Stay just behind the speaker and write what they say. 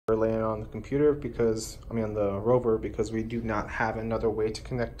computer because, I mean on the rover, because we do not have another way to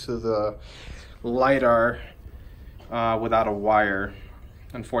connect to the LiDAR without a wire.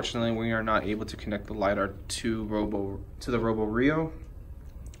 Unfortunately, we are not able to connect the LiDAR to the Robo Rio.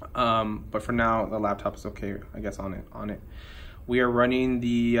 But for now, the laptop is okay, I guess, on it. We are running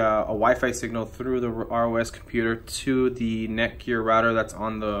the a Wi-Fi signal through the ROS computer to the Netgear router that's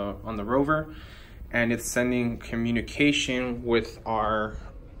on the rover, and it's sending communication with our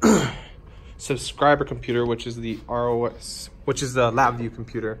subscriber computer, which is the LabView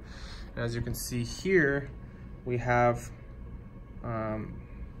computer. And as you can see here, we have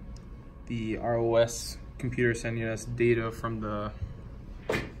the ROS computer sending us data from the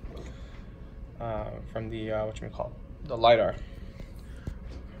the LiDAR.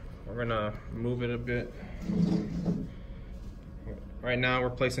 We're gonna move it a bit. Right now we're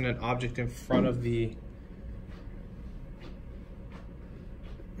placing an object in front of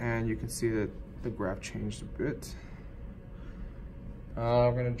and you can see that the graph changed a bit.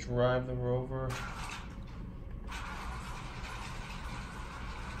 We're gonna drive the rover.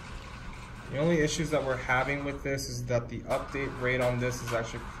 The only issues that we're having with this is that the update rate on this is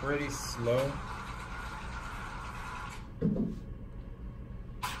actually pretty slow.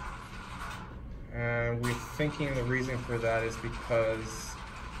 And we're thinking the reason for that is because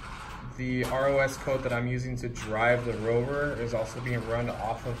the ROS code that I'm using to drive the rover is also being run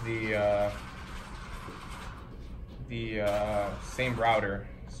off of the same router.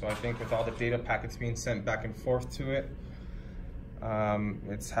 So I think with all the data packets being sent back and forth to it,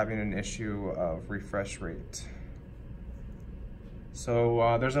 it's having an issue of refresh rate.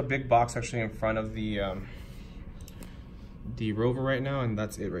 So there's a big box actually in front of the rover right now, and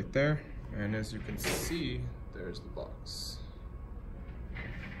that's it right there. And as you can see, there's the box.